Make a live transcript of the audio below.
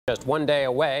Just one day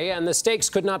away, and the stakes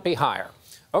could not be higher.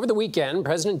 Over the weekend,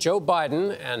 President Joe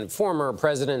Biden and former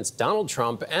Presidents Donald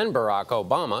Trump and Barack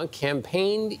Obama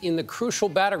campaigned in the crucial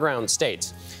battleground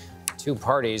states. Two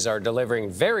parties are delivering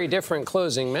very different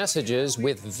closing messages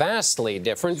with vastly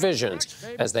different visions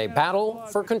as they battle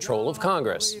for control of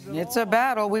Congress. It's a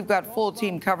battle. We've got full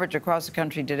team coverage across the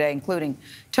country today, including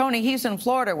Tony. He's in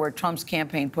Florida, where Trump's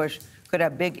campaign push could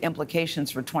have big implications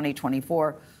for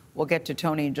 2024. We'll get to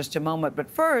Tony in just a moment.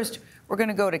 But first, we're going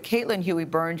to go to Caitlin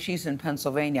Huey-Burns. She's in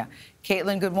Pennsylvania.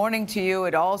 Caitlin, good morning to you.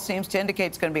 It all seems to indicate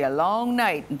it's going to be a long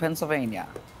night in Pennsylvania.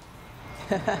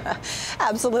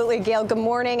 Absolutely, Gayle. Good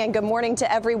morning, and good morning to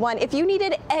everyone. If you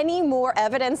needed any more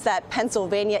evidence that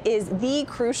Pennsylvania is the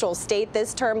crucial state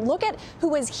this term, look at who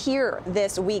was here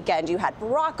this weekend. You had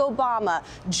Barack Obama,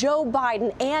 Joe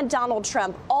Biden, and Donald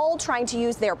Trump all trying to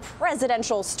use their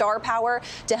presidential star power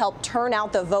to help turn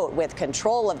out the vote, with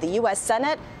control of the U.S.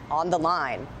 Senate on the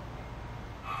line.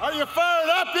 Are you fired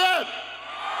up yet?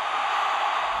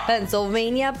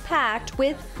 Pennsylvania packed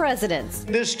with presidents.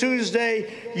 This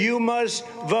Tuesday, you must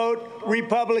vote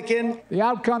Republican. The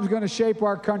outcome's going to shape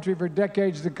our country for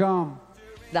decades to come.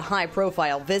 The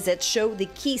high-profile visits show the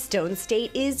Keystone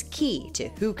State is key to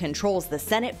who controls the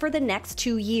Senate for the next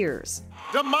 2 years.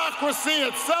 Democracy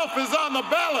itself is on the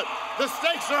ballot. The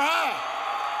stakes are high.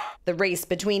 The race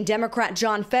between Democrat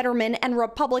John Fetterman and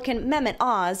Republican Mehmet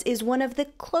Oz is one of the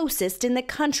closest in the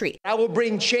country. I will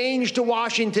bring change to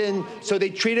Washington so they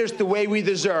treat us the way we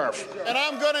deserve. And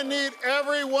I'm going to need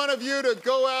every one of you to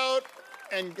go out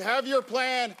and have your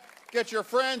plan, get your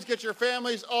friends, get your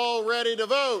families all ready to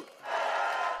vote.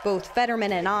 Both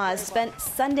Fetterman and Oz spent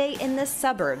Sunday in the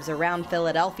suburbs around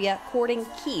Philadelphia courting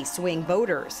key swing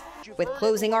voters. With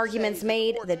closing arguments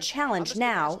made, the challenge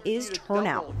now is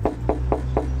turnout.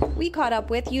 We caught up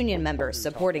with union members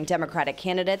supporting Democratic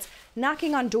candidates,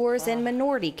 knocking on doors in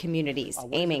minority communities,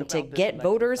 aiming to get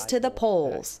voters to the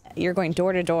polls. You're going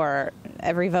door to door.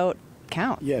 Every vote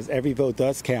counts. Yes, every vote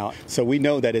does count. So we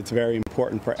know that it's very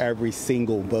important for every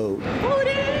single vote.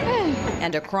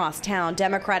 And across town,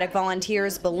 Democratic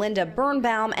volunteers Belinda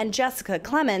Birnbaum and Jessica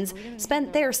Clemens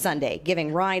spent their Sunday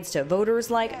giving rides to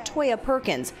voters like Toya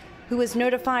Perkins, who was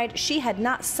notified she had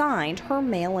not signed her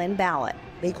mail-in ballot.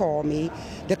 They called me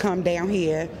to come down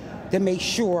here to make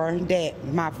sure that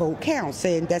my vote counts,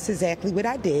 and that's exactly what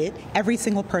I did. Every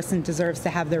single person deserves to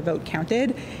have their vote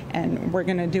counted, and we're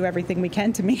going to do everything we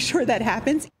can to make sure that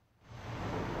happens.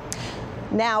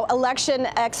 Now, election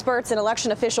experts and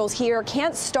election officials here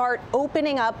can't start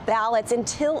opening up ballots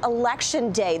until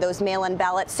Election Day, those mail-in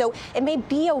ballots. So it may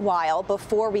be a while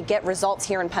before we get results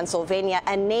here in Pennsylvania.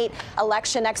 And Nate,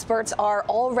 election experts are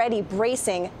already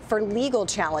bracing for legal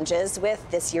challenges with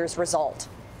this year's result.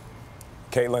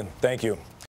 Caitlin, thank you.